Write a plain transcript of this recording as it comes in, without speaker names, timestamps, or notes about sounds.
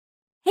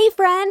Hey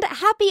friend,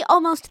 happy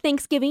almost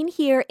Thanksgiving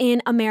here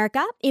in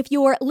America. If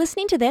you're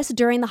listening to this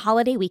during the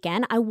holiday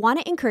weekend, I want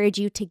to encourage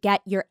you to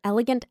get your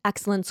Elegant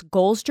Excellence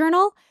Goals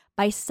Journal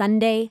by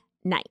Sunday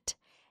night.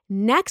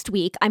 Next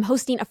week, I'm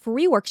hosting a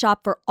free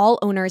workshop for all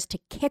owners to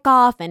kick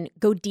off and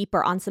go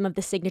deeper on some of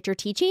the signature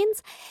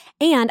teachings.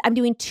 And I'm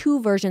doing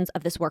two versions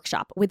of this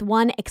workshop, with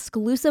one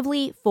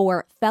exclusively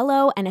for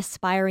fellow and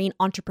aspiring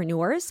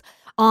entrepreneurs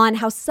on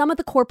how some of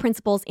the core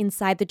principles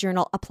inside the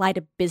journal apply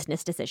to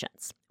business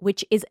decisions,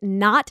 which is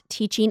not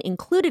teaching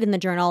included in the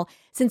journal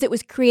since it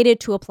was created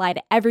to apply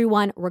to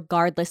everyone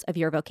regardless of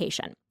your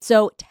vocation.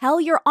 So tell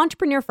your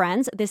entrepreneur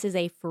friends this is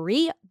a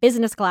free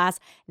business class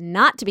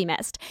not to be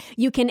missed.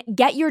 You can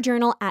get your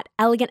journal at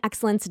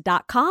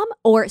elegantexcellence.com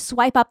or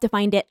swipe up to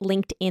find it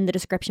linked in the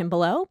description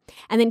below.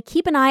 And then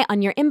keep an eye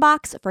on your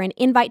inbox for an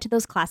invite to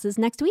those classes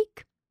next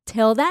week.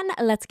 Till then,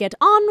 let's get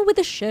on with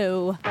the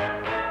show.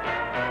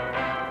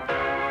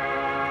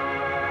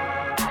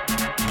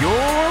 You're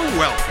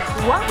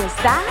welcome. What was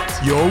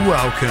that? You're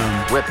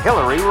welcome. With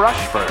Hillary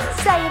Rushford.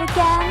 Say it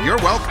again. You're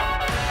welcome.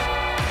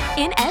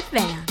 In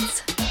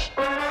advance.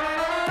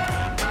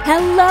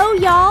 Hello,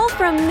 y'all,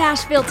 from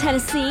Nashville,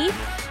 Tennessee.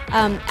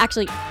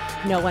 Actually,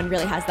 no one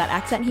really has that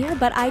accent here,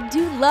 but I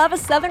do love a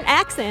Southern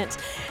accent.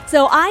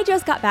 So I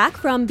just got back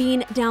from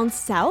being down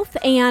south,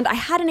 and I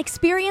had an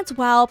experience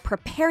while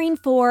preparing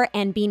for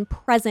and being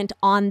present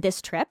on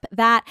this trip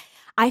that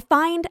I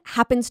find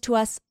happens to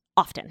us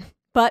often,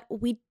 but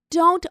we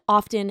don't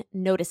often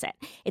notice it.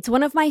 It's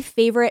one of my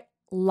favorite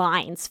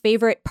lines,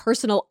 favorite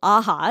personal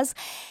ahas.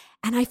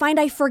 And I find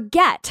I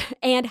forget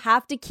and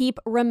have to keep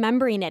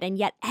remembering it. And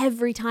yet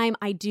every time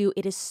I do,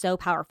 it is so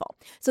powerful.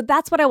 So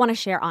that's what I want to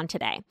share on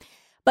today.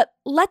 But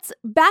let's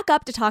back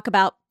up to talk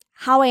about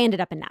how I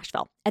ended up in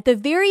Nashville. At the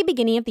very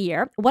beginning of the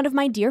year, one of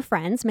my dear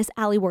friends, Miss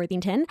Allie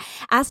Worthington,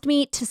 asked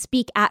me to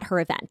speak at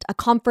her event, a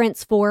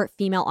conference for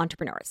female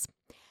entrepreneurs.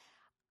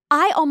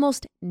 I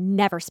almost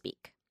never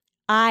speak.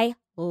 I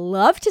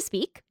love to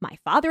speak. My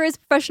father is a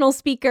professional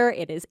speaker.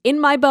 It is in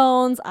my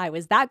bones. I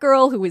was that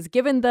girl who was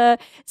given the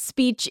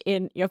speech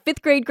in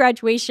 5th grade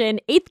graduation,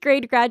 8th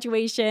grade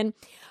graduation.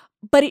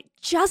 But it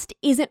just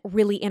isn't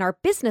really in our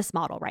business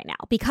model right now.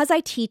 Because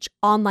I teach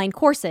online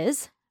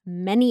courses,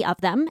 many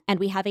of them, and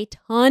we have a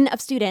ton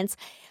of students,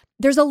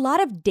 there's a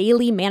lot of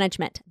daily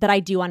management that I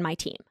do on my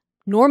team.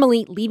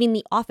 Normally, leaving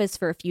the office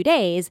for a few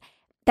days,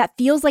 that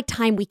feels like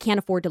time we can't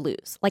afford to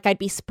lose. Like I'd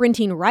be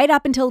sprinting right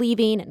up until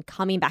leaving and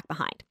coming back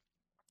behind.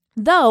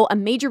 Though a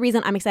major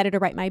reason I'm excited to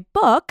write my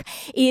book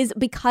is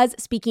because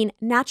speaking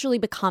naturally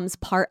becomes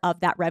part of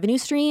that revenue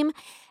stream.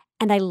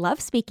 And I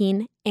love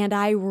speaking, and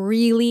I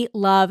really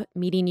love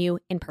meeting you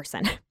in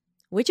person.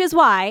 Which is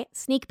why,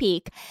 sneak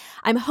peek,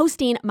 I'm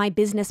hosting my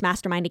business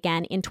mastermind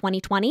again in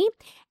 2020,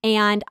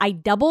 and I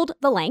doubled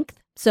the length.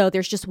 So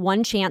there's just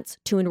one chance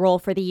to enroll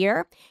for the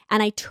year.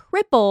 And I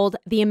tripled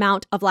the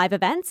amount of live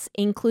events,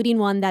 including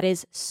one that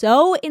is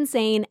so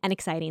insane and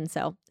exciting.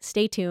 So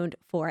stay tuned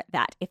for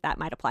that if that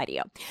might apply to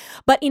you.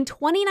 But in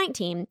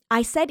 2019,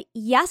 I said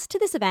yes to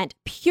this event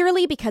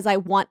purely because I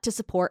want to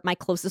support my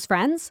closest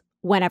friends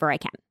whenever I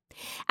can.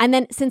 And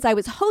then since I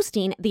was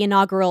hosting the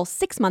inaugural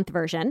 6-month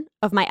version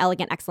of my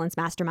Elegant Excellence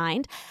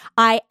Mastermind,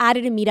 I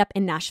added a meetup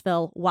in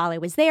Nashville while I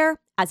was there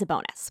as a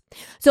bonus.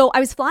 So I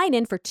was flying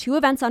in for 2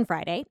 events on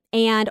Friday,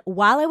 and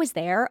while I was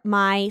there,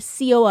 my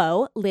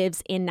COO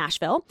lives in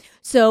Nashville,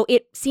 so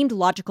it seemed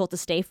logical to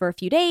stay for a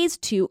few days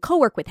to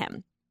co-work with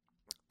him.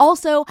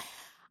 Also,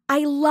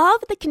 I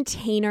love the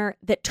container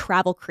that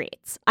travel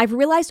creates. I've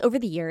realized over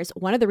the years,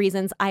 one of the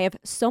reasons I have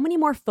so many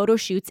more photo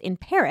shoots in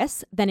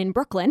Paris than in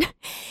Brooklyn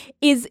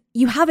is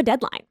you have a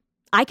deadline.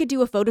 I could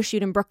do a photo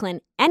shoot in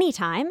Brooklyn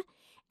anytime,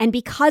 and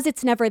because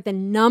it's never the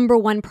number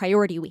one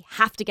priority we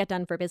have to get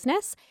done for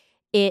business,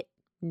 it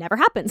never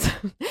happens.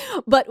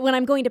 But when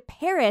I'm going to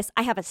Paris,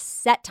 I have a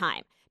set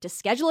time to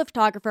schedule a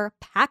photographer,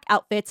 pack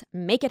outfits,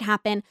 make it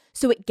happen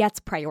so it gets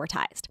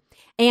prioritized.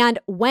 And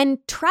when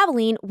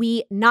traveling,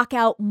 we knock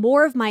out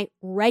more of my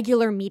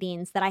regular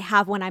meetings that I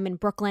have when I'm in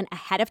Brooklyn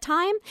ahead of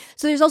time.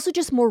 So there's also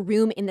just more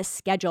room in the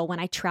schedule when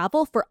I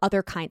travel for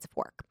other kinds of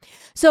work.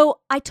 So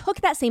I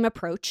took that same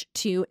approach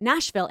to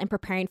Nashville in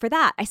preparing for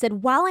that. I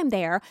said, while I'm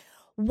there,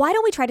 why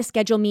don't we try to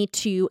schedule me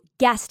to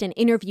guest and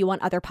interview on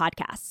other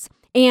podcasts?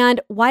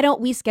 And why don't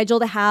we schedule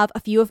to have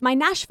a few of my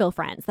Nashville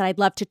friends that I'd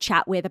love to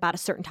chat with about a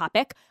certain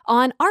topic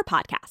on our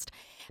podcast?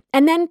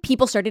 And then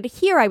people started to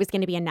hear I was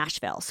going to be in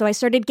Nashville. So I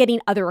started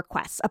getting other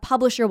requests. A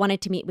publisher wanted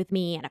to meet with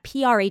me and a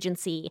PR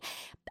agency.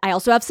 I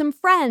also have some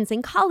friends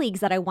and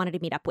colleagues that I wanted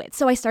to meet up with.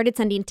 So I started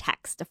sending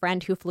texts. A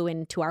friend who flew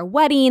into our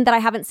wedding that I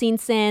haven't seen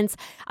since,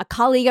 a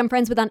colleague I'm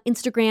friends with on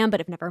Instagram but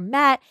have never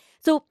met.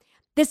 So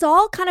this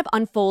all kind of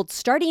unfolds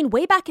starting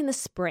way back in the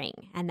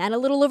spring and then a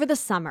little over the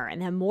summer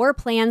and then more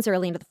plans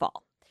early into the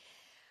fall.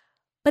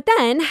 But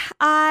then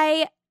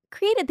I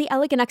created the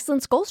Elegant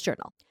Excellence Goals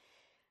Journal,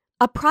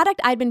 a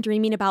product I'd been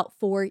dreaming about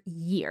for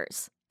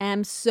years.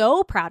 I'm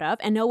so proud of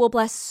and know will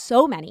bless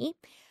so many.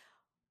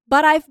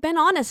 But I've been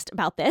honest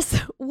about this,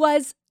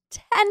 was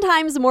 10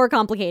 times more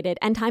complicated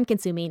and time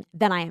consuming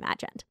than I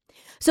imagined.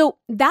 So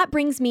that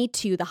brings me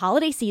to the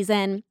holiday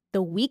season,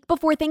 the week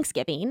before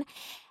Thanksgiving,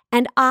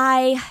 and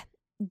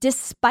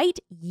despite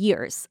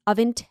years of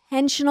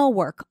intentional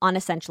work on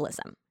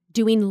essentialism,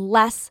 doing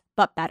less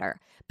but better,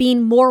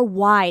 being more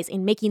wise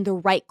in making the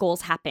right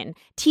goals happen,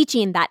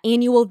 teaching that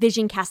annual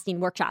vision casting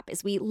workshop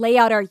as we lay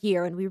out our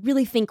year and we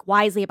really think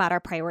wisely about our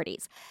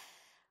priorities,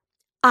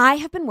 I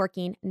have been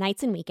working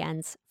nights and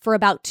weekends for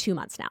about 2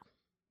 months now.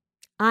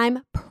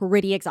 I'm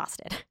pretty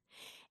exhausted.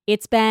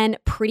 It's been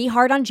pretty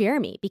hard on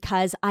Jeremy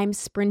because I'm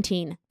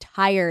sprinting,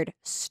 tired,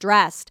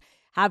 stressed,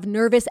 have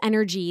nervous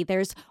energy.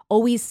 There's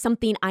always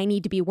something I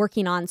need to be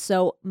working on.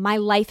 So my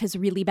life has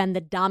really been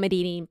the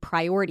dominating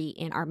priority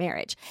in our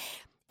marriage.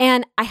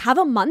 And I have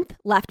a month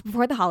left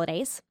before the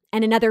holidays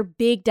and another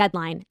big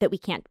deadline that we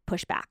can't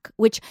push back,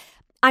 which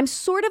I'm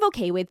sort of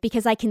okay with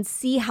because I can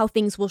see how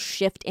things will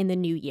shift in the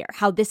new year,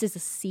 how this is a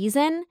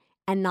season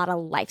and not a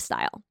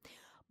lifestyle.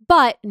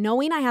 But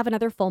knowing I have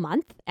another full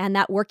month and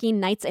that working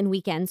nights and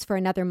weekends for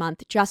another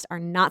month just are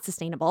not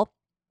sustainable,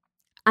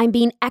 I'm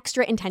being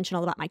extra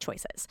intentional about my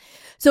choices.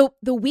 So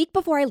the week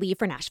before I leave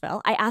for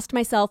Nashville, I asked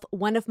myself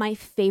one of my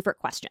favorite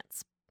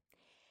questions.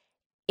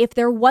 If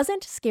there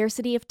wasn't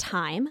scarcity of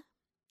time,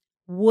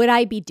 would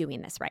I be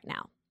doing this right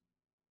now?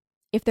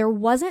 If there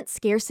wasn't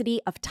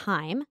scarcity of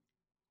time,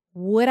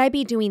 would I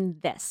be doing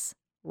this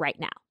right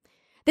now?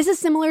 This is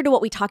similar to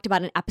what we talked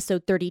about in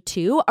episode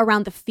 32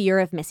 around the fear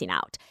of missing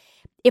out.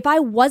 If I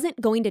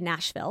wasn't going to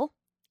Nashville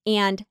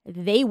and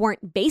they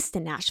weren't based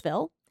in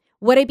Nashville,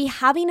 would I be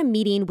having a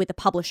meeting with a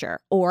publisher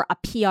or a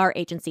PR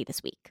agency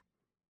this week?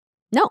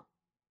 No,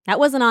 that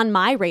wasn't on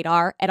my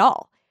radar at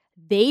all.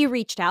 They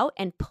reached out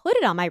and put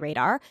it on my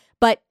radar,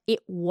 but it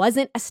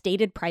wasn't a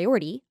stated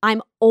priority.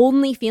 I'm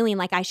only feeling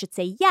like I should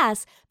say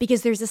yes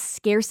because there's a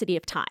scarcity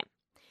of time.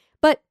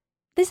 But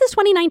this is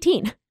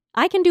 2019.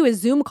 I can do a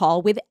Zoom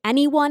call with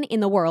anyone in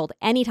the world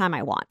anytime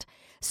I want.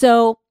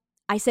 So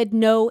I said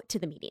no to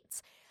the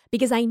meetings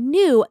because I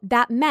knew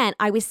that meant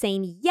I was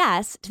saying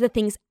yes to the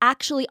things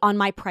actually on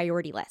my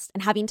priority list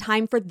and having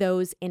time for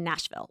those in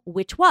Nashville,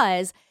 which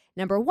was,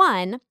 number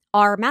one,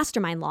 our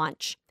mastermind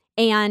launch,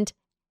 and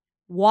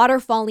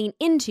waterfalling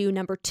into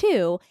number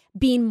two,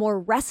 being more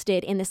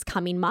rested in this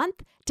coming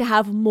month to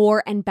have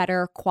more and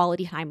better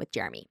quality time with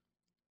Jeremy.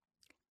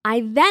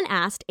 I then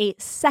asked a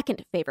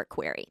second favorite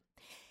query.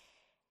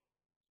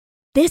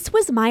 This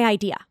was my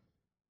idea.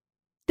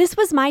 This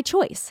was my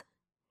choice.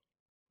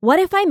 What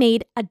if I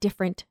made a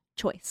different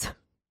choice?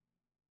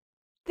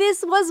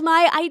 This was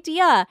my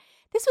idea.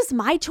 This was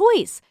my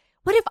choice.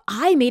 What if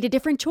I made a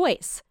different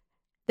choice?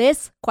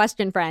 This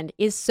question, friend,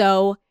 is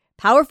so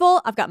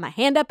powerful. I've got my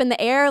hand up in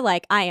the air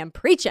like I am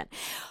preaching.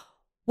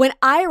 When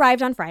I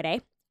arrived on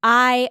Friday,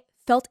 I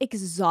felt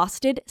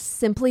exhausted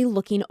simply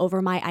looking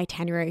over my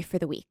itinerary for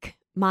the week.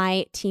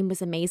 My team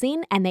was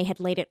amazing and they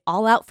had laid it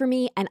all out for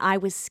me, and I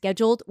was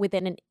scheduled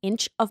within an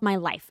inch of my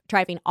life,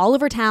 driving all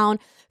over town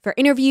for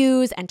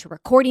interviews and to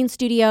recording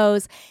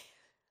studios.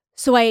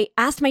 So I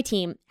asked my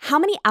team, how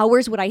many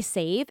hours would I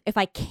save if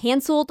I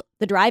canceled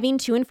the driving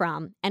to and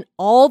from and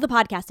all the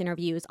podcast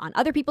interviews on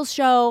other people's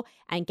show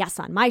and guests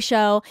on my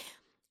show?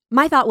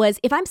 My thought was,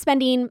 if I'm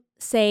spending,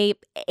 say,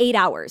 8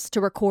 hours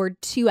to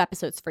record 2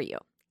 episodes for you,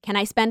 can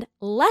I spend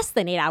less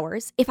than 8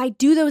 hours if I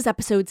do those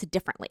episodes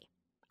differently?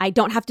 I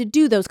don't have to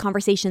do those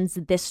conversations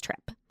this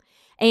trip.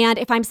 And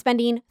if I'm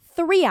spending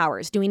 3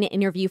 hours doing an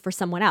interview for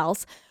someone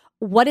else,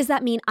 what does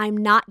that mean I'm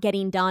not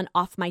getting done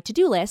off my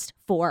to-do list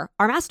for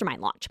our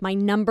mastermind launch, my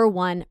number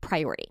one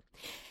priority?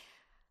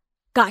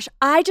 Gosh,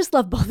 I just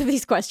love both of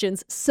these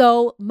questions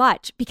so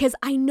much because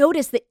I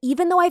noticed that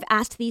even though I've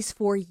asked these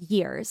for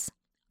years,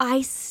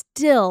 I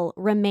still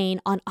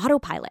remain on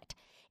autopilot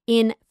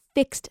in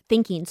fixed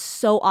thinking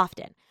so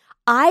often.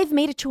 I've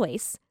made a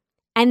choice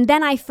and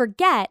then I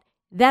forget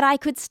that I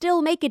could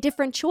still make a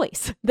different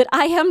choice, that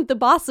I am the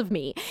boss of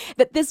me,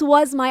 that this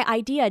was my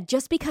idea.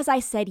 Just because I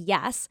said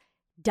yes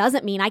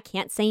doesn't mean I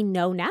can't say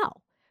no now.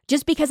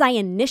 Just because I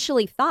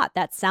initially thought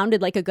that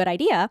sounded like a good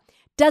idea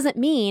doesn't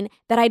mean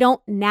that I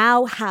don't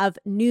now have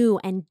new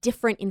and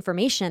different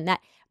information that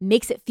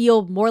makes it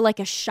feel more like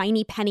a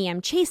shiny penny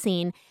I'm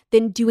chasing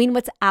than doing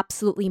what's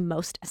absolutely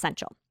most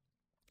essential.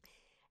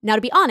 Now,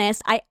 to be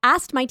honest, I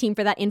asked my team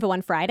for that info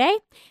on Friday,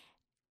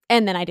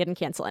 and then I didn't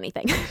cancel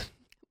anything.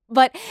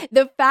 But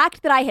the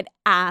fact that I had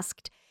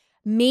asked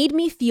made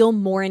me feel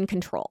more in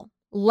control,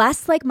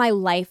 less like my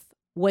life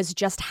was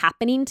just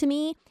happening to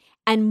me,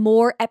 and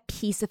more at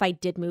peace if I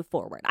did move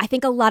forward. I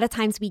think a lot of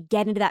times we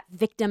get into that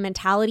victim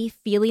mentality,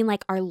 feeling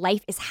like our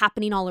life is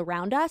happening all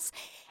around us.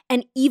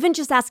 And even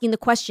just asking the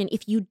question,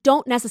 if you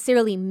don't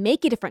necessarily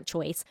make a different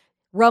choice,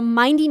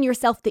 reminding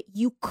yourself that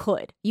you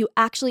could, you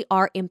actually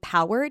are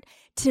empowered,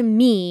 to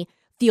me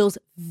feels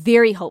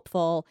very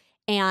hopeful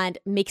and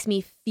makes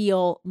me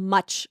feel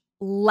much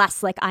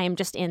less like I am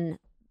just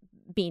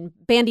being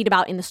bandied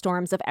about in the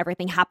storms of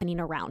everything happening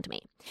around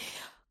me.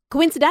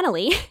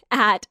 Coincidentally,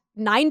 at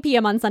 9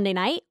 p.m. on Sunday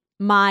night,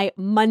 my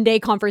Monday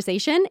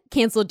conversation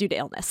canceled due to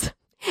illness.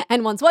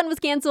 And once one was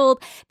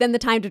canceled, then the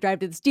time to drive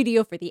to the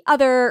studio for the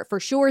other for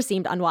sure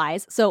seemed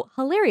unwise. So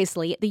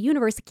hilariously, the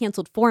universe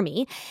canceled for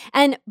me.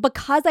 And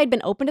because I'd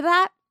been open to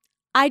that,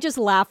 I just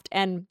laughed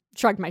and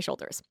shrugged my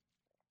shoulders.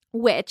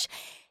 Which,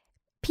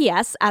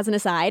 P.S., as an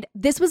aside,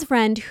 this was a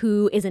friend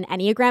who is an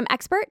Enneagram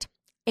expert.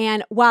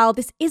 And while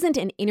this isn't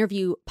an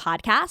interview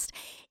podcast,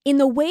 in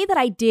the way that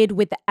I did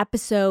with the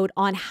episode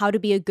on how to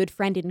be a good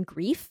friend in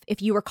grief,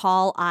 if you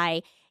recall,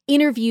 I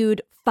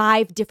interviewed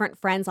 5 different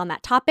friends on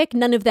that topic.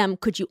 None of them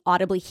could you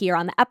audibly hear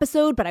on the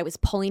episode, but I was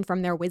pulling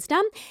from their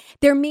wisdom.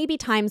 There may be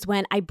times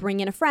when I bring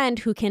in a friend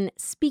who can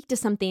speak to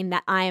something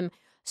that I'm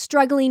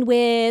struggling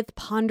with,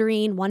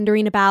 pondering,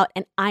 wondering about,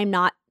 and I'm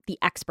not the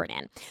expert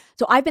in.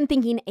 So I've been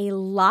thinking a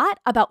lot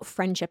about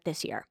friendship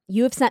this year.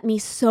 You have sent me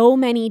so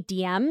many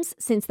DMs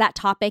since that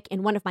topic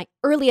in one of my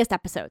earliest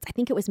episodes. I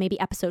think it was maybe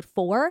episode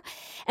 4.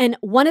 And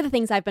one of the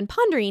things I've been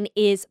pondering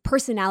is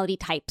personality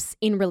types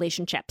in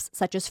relationships,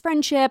 such as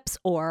friendships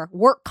or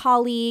work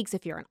colleagues,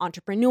 if you're an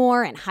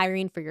entrepreneur and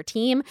hiring for your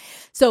team.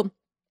 So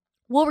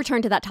we'll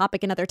return to that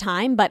topic another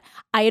time, but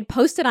I had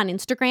posted on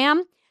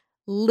Instagram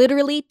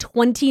literally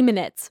 20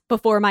 minutes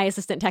before my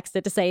assistant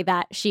texted to say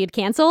that she had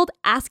canceled,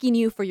 asking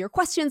you for your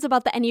questions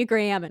about the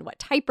Enneagram and what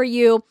type are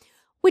you,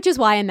 which is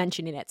why I'm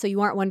mentioning it. So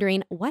you aren't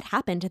wondering what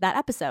happened to that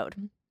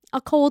episode.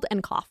 A cold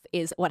and cough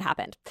is what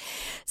happened.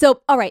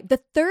 So, all right,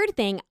 the third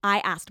thing I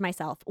asked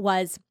myself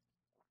was,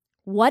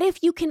 what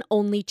if you can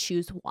only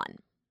choose one?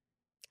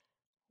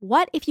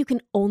 What if you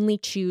can only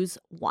choose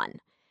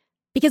one?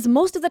 Because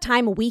most of the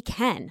time we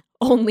can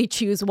only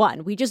choose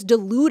one. We just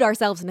delude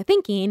ourselves into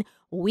thinking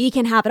we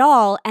can have it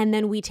all, and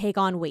then we take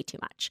on way too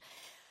much.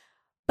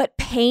 But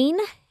pain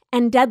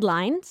and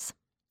deadlines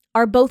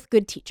are both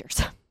good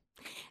teachers.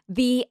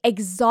 The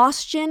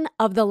exhaustion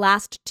of the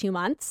last 2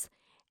 months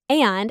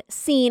and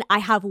seeing I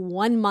have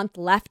 1 month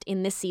left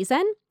in this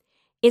season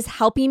is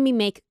helping me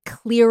make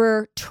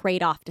clearer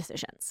trade-off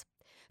decisions.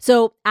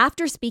 So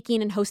after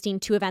speaking and hosting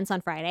 2 events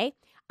on Friday,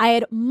 I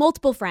had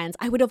multiple friends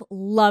I would have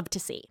loved to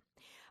see.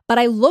 But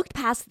I looked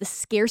past the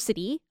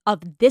scarcity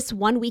of this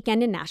one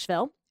weekend in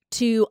Nashville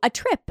to a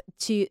trip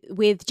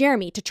with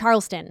Jeremy to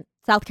Charleston,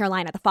 South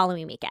Carolina the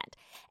following weekend,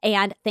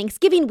 and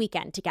Thanksgiving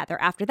weekend together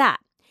after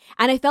that.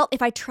 And I felt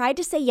if I tried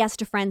to say yes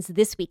to friends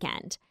this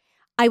weekend,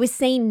 I was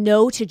saying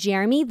no to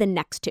Jeremy the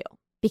next 2,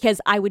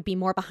 because I would be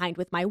more behind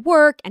with my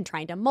work and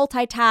trying to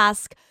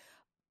multitask,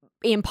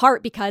 in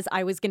part because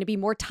I was going to be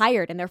more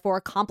tired and therefore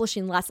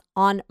accomplishing less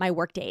on my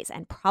work days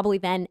and probably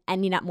then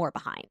ending up more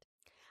behind.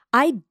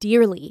 I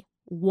dearly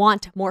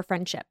want more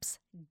friendships,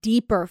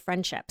 deeper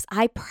friendships.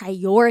 I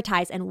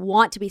prioritize and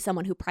want to be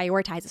someone who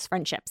prioritizes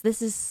friendships.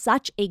 This is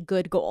such a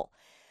good goal.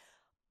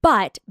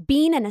 But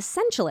being an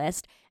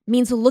essentialist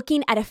means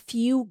looking at a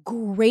few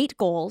great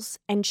goals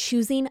and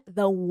choosing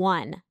the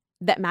one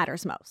that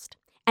matters most.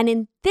 And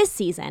in this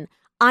season,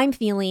 I'm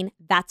feeling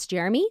that's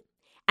Jeremy,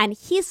 and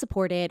he's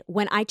supported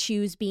when I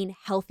choose being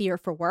healthier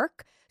for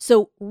work.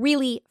 So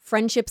really,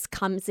 friendships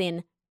comes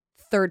in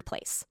third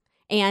place.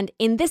 And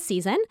in this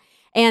season,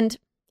 and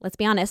let's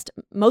be honest,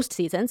 most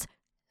seasons,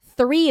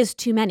 3 is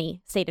too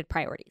many stated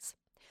priorities.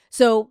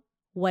 So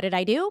what did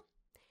I do?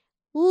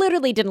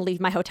 Literally didn't leave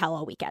my hotel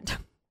all weekend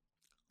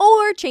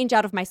or change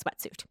out of my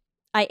sweatsuit.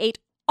 I ate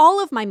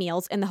all of my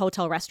meals in the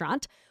hotel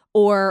restaurant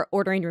or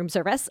ordering room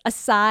service,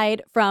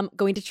 aside from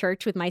going to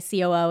church with my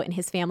COO and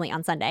his family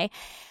on Sunday.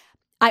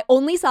 I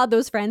only saw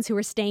those friends who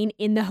were staying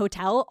in the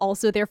hotel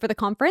also there for the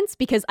conference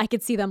because I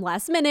could see them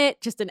last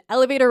minute, just an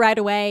elevator ride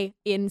away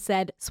in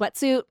said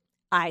sweatsuit.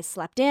 I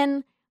slept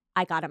in.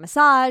 I got a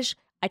massage.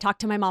 I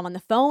talked to my mom on the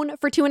phone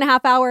for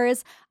 2.5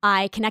 hours.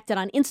 I connected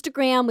on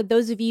Instagram with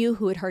those of you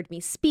who had heard me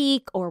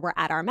speak or were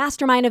at our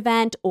mastermind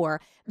event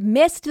or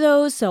missed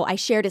those. So I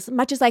shared as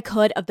much as I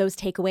could of those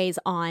takeaways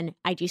on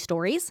IG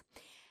stories.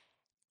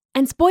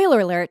 And spoiler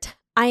alert,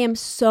 I am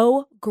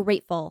so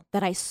grateful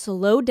that I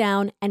slowed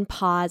down and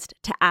paused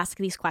to ask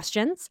these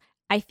questions.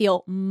 I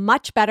feel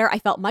much better. I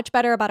felt much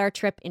better about our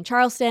trip in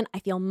Charleston. I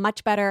feel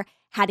much better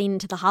heading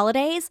into the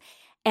holidays.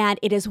 And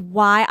it is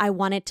why I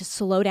wanted to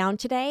slow down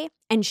today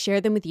and share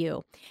them with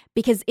you,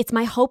 because it's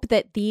my hope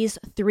that these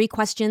 3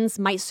 questions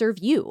might serve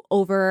you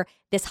over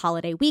this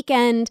holiday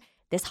weekend,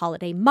 this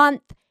holiday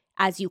month,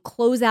 as you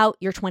close out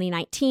your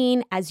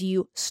 2019, as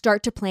you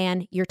start to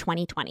plan your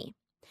 2020.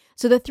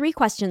 So the 3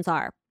 questions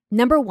are,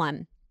 number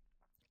 1,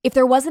 if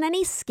there wasn't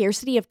any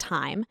scarcity of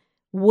time,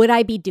 would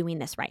I be doing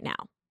this right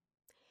now?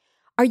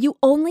 Are you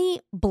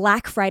only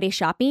Black Friday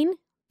shopping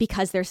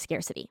because there's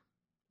scarcity?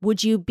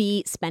 Would you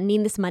be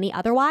spending this money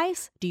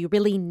otherwise? Do you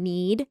really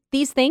need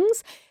these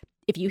things?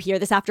 If you hear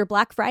this after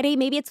Black Friday,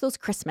 maybe it's those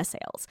Christmas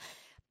sales.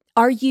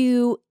 Are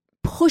you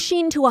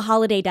pushing to a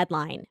holiday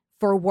deadline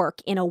for work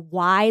in a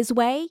wise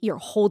way? You're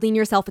holding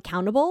yourself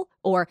accountable,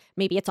 or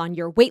maybe it's on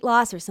your weight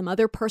loss or some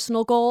other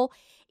personal goal.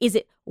 Is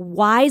it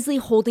wisely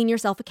holding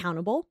yourself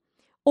accountable?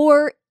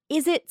 Or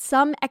is it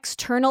some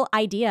external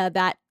idea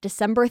that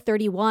December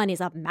 31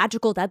 is a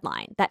magical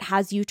deadline that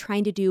has you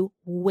trying to do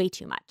way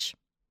too much?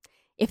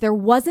 If there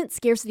wasn't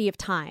scarcity of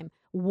time,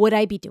 would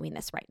I be doing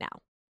this right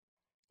now?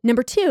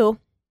 Number 2,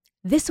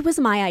 This was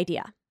my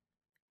idea.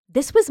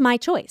 This was my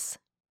choice.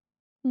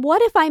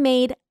 What if I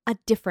made a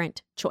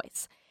different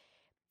choice?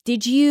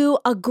 Did you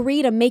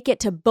agree to make it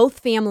to both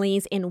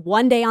families in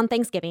one day on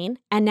Thanksgiving,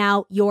 and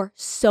now you're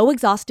so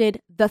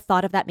exhausted the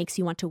thought of that makes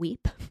you want to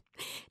weep?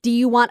 Do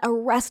you want a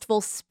restful,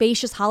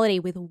 spacious holiday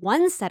with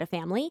one set of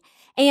family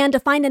and to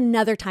find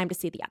another time to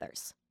see the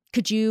others?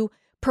 Could you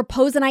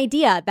propose an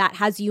idea that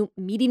has you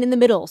meeting in the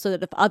middle so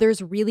that if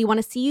others really want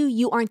to see you,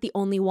 you aren't the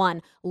only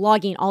one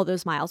logging all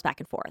those miles back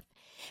and forth?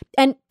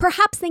 And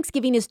perhaps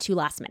Thanksgiving is too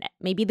last minute.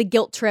 Maybe the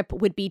guilt trip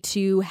would be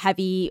too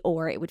heavy,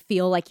 or it would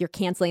feel like you're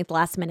canceling at the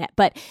last minute.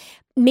 But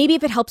maybe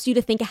if it helps you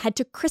to think ahead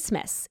to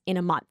Christmas in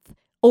a month,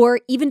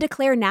 or even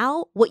declare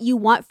now what you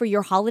want for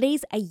your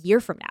holidays a year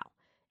from now,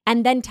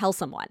 and then tell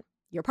someone,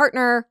 your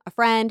partner, a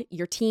friend,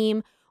 your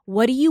team,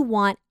 what do you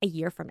want a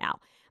year from now?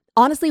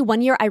 Honestly,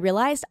 one year I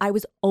realized I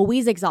was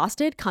always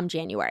exhausted come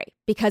January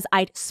because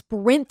I'd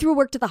sprint through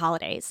work to the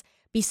holidays,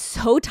 be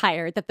so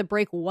tired that the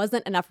break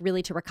wasn't enough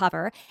really to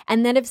recover,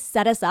 and then have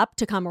set us up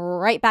to come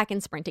right back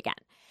and sprint again.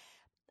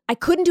 I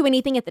couldn't do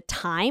anything at the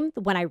time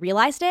when I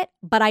realized it,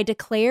 but I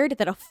declared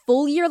that a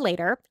full year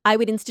later, I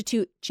would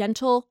institute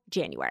Gentle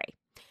January.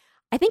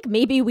 I think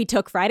maybe we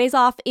took Fridays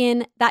off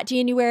in that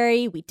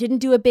January. We didn't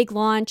do a big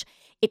launch.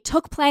 It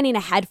took planning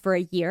ahead for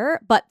a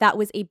year, but that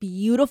was a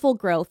beautiful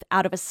growth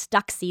out of a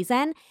stuck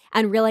season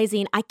and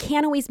realizing I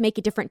can't always make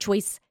a different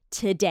choice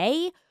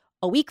today,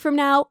 a week from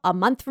now, a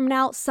month from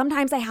now.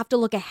 Sometimes I have to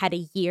look ahead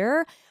a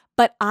year,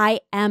 but I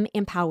am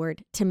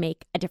empowered to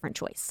make a different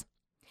choice.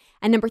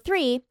 And number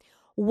 3,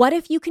 what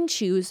if you can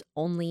choose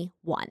only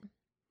one?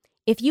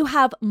 If you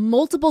have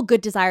multiple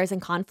good desires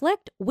in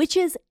conflict, which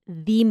is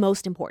the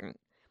most important?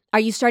 Are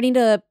you starting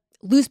to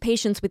lose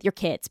patience with your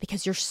kids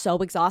because you're so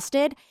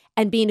exhausted,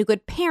 and being a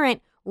good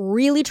parent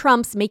really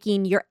trumps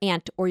making your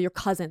aunt or your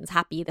cousins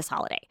happy this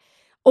holiday?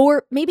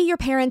 Or maybe your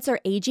parents are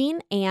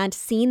aging and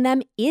seeing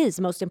them is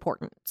most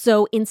important.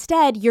 So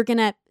instead, you're going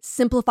to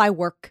simplify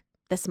work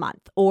this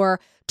month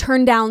or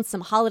turn down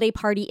some holiday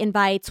party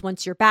invites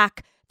once you're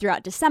back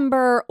throughout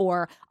December,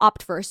 or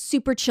opt for a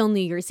super chill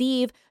New Year's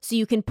Eve so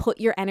you can put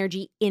your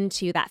energy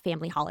into that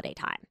family holiday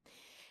time.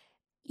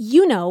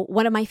 You know,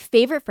 one of my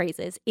favorite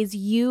phrases is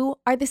you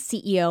are the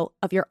CEO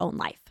of your own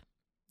life.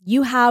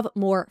 You have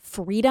more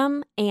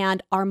freedom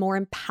and are more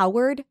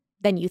empowered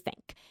than you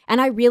think.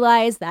 And I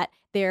realize that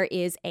there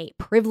is a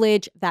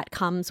privilege that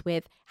comes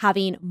with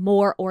having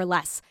more or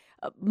less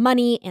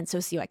money and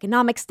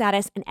socioeconomic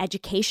status and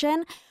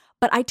education.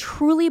 But I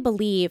truly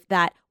believe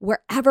that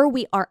wherever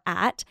we are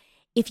at,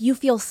 if you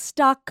feel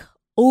stuck,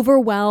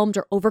 overwhelmed,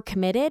 or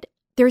overcommitted,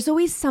 there's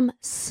always some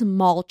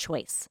small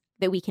choice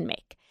that we can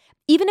make.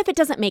 Even if it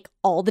doesn't make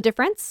all the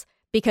difference,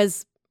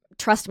 because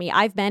trust me,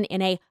 I've been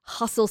in a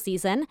hustle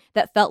season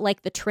that felt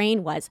like the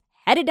train was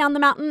headed down the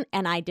mountain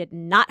and I did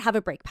not have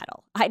a brake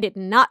pedal. I did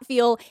not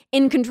feel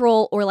in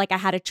control or like I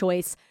had a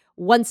choice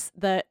once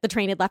the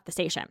train had left the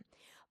station.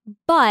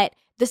 But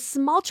the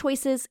small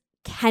choices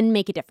can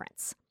make a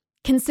difference.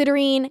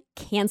 Considering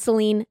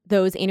canceling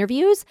those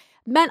interviews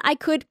meant I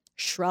could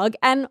shrug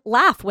and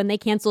laugh when they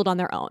canceled on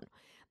their own.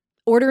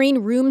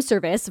 Ordering room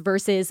service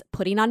versus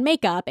putting on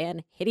makeup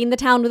and hitting the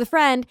town with a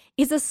friend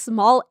is a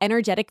small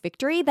energetic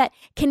victory that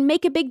can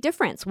make a big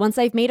difference once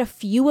I've made a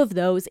few of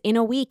those in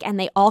a week and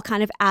they all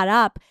kind of add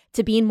up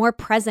to being more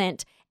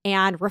present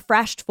and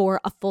refreshed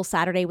for a full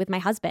Saturday with my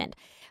husband.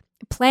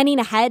 Planning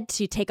ahead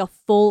to take a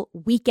full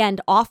weekend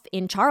off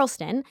in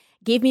Charleston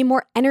gave me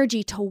more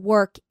energy to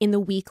work in the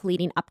week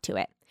leading up to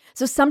it.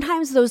 So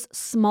sometimes those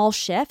small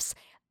shifts,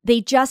 they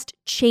just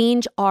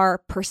change our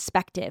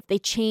perspective. They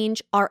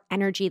change our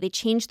energy. They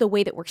change the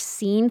way that we're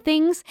seeing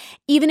things,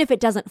 even if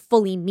it doesn't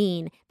fully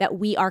mean that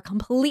we are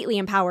completely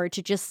empowered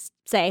to just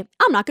say,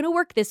 I'm not going to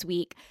work this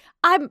week.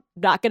 I'm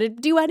not going to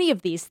do any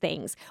of these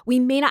things.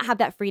 We may not have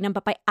that freedom,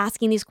 but by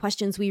asking these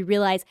questions, we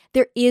realize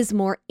there is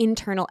more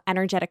internal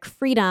energetic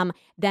freedom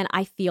than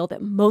I feel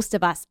that most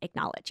of us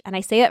acknowledge. And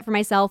I say that for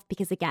myself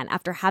because, again,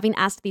 after having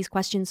asked these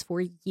questions for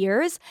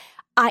years,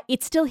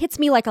 it still hits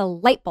me like a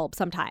light bulb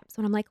sometimes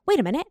when I'm like, wait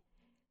a minute,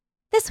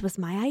 this was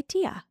my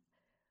idea.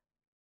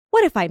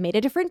 What if I made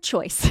a different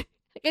choice?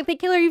 I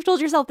think, Hillary, you've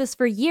told yourself this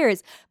for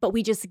years, but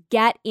we just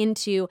get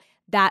into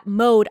that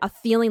mode of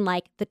feeling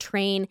like the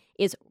train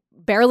is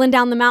barreling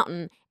down the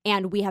mountain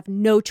and we have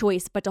no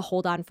choice but to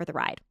hold on for the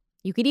ride.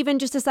 You could even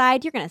just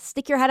decide you're going to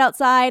stick your head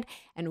outside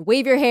and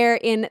wave your hair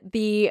in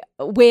the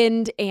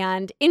wind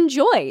and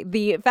enjoy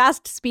the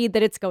fast speed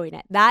that it's going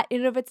at. That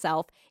in and of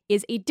itself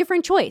is a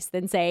different choice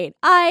than saying,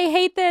 I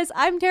hate this,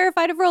 I'm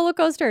terrified of roller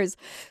coasters,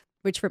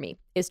 which for me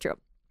is true.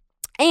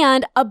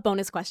 And a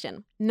bonus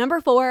question.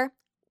 Number 4,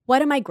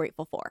 what am I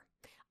grateful for?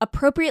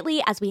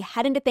 Appropriately, as we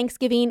head into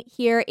Thanksgiving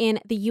here in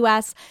the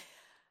US,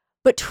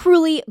 but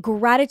truly,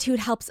 gratitude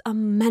helps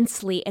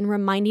immensely in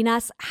reminding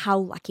us how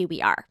lucky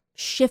we are,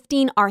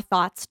 shifting our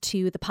thoughts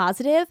to the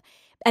positive,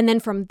 and then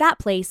from that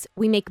place,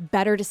 we make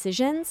better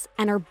decisions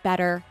and are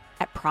better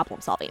at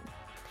problem solving.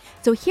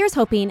 So here's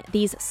hoping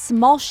these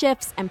small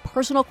shifts and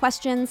personal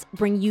questions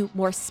bring you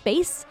more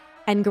space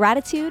and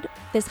gratitude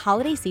this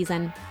holiday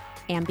season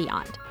and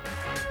beyond.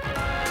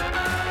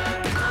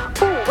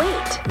 Oh,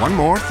 wait. One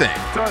more thing.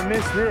 Don't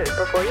miss this.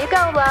 Before you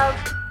go, love.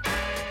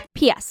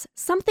 P.S.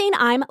 Something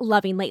I'm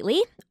loving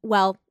lately,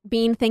 well,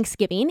 being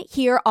Thanksgiving,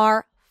 here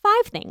are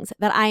 5 things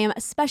that I am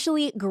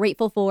especially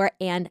grateful for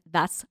and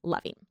thus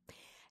loving.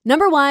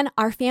 Number 1,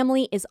 our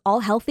family is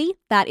all healthy.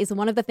 That is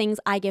one of the things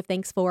I give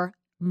thanks for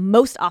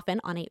most often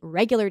on a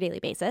regular daily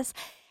basis.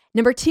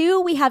 Number 2,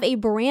 we have a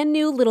brand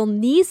new little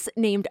niece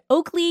named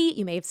Oakley.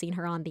 You may have seen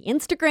her on the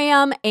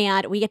Instagram,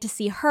 and we get to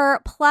see her,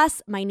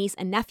 plus my niece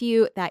and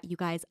nephew that you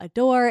guys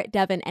adore,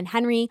 Devin and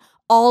Henry,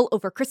 all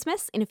over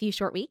Christmas in a few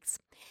short weeks.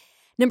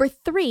 Number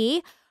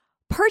 3,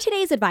 per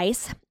today's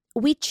advice,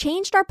 we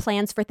changed our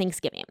plans for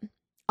Thanksgiving.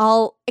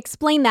 I'll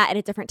explain that at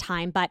a different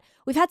time, but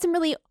we've had some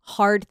really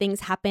hard things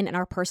happen in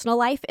our personal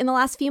life in the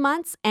last few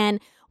months, and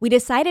we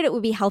decided it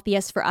would be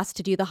healthiest for us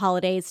to do the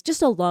holidays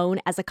just alone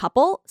as a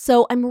couple.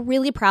 So I'm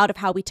really proud of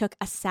how we took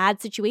a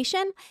sad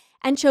situation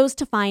and chose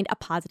to find a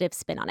positive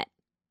spin on it.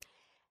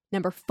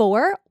 Number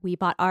 4, we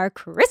bought our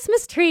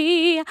Christmas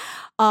tree.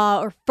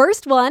 Our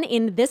first one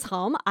in this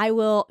home. I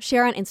will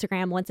share on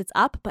Instagram once it's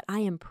up, but I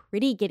am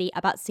pretty giddy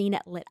about seeing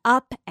it lit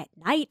up at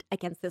night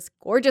against this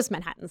gorgeous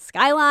Manhattan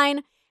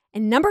skyline.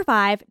 And number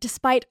 5,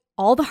 despite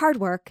all the hard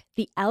work,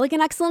 the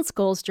Elegant Excellence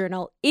Goals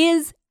Journal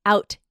is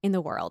out in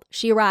the world.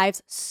 She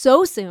arrives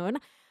so soon.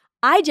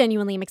 I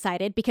genuinely am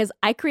excited because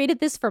I created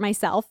this for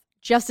myself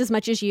just as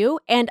much as you,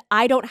 and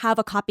I don't have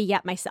a copy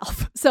yet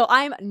myself. So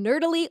I'm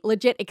nerdily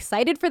legit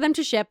excited for them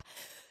to ship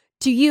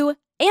to you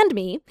and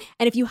me.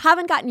 And if you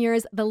haven't gotten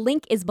yours, the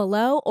link is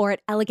below or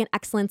at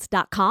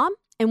elegantexcellence.com.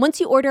 And once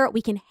you order,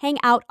 we can hang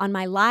out on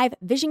my live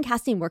vision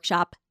casting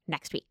workshop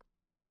next week.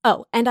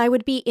 Oh, and I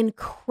would be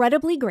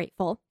incredibly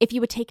grateful if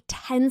you would take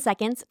 10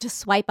 seconds to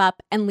swipe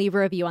up and leave a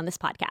review on this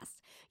podcast.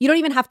 You don't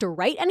even have to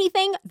write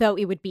anything, though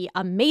it would be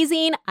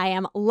amazing. I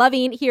am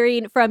loving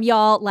hearing from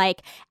y'all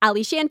like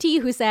Ali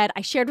Shanti, who said,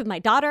 I shared with my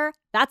daughter.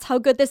 That's how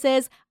good this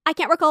is. I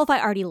can't recall if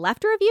I already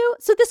left a review,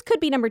 so this could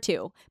be number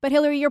 2. But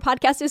Hillary, your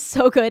podcast is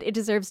so good. It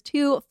deserves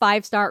 2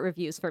 5-star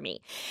reviews for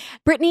me.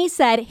 Brittany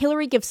said,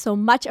 Hillary gives so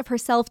much of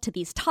herself to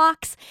these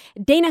talks.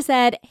 Dana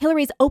said,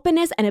 Hillary's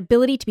openness and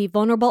ability to be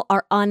vulnerable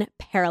are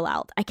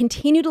unparalleled. I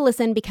continue to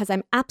listen because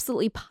I'm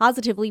absolutely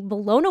positively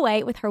blown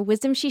away with her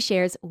wisdom she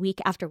shares week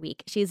after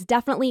week. She's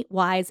definitely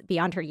wise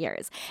beyond her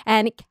years.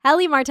 And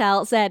Kelly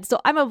Martell said, so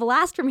I'm a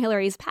blast from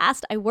Hillary's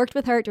past. I worked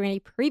with her during a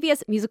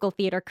previous musical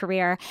theater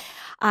career.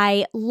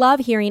 I love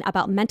hearing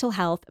about mental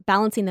health,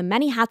 balancing the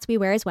many hats we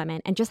wear as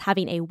women, and just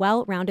having a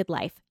well-rounded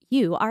life.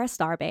 You are a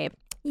star, babe.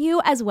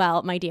 You as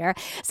well, my dear.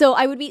 So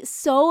I would be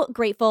so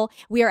grateful.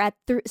 We are at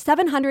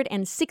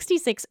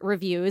 766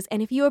 reviews.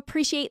 And if you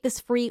appreciate this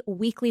free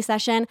weekly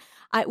session,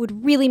 it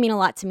would really mean a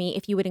lot to me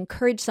if you would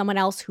encourage someone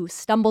else who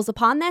stumbles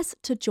upon this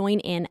to join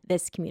in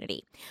this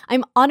community.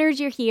 I'm honored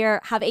you're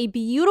here. Have a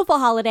beautiful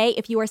holiday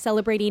if you are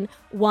celebrating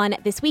one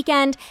this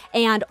weekend,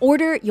 and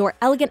order your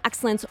Elegant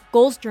Excellence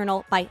Goals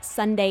Journal by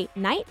Sunday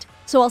night.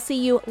 So I'll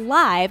see you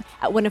live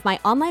at one of my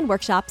online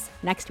workshops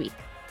next week.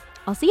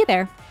 I'll see you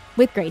there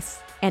with grace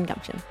and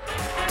gumption.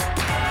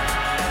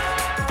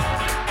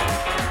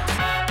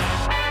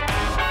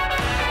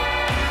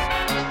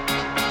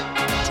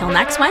 Till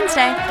next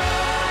Wednesday.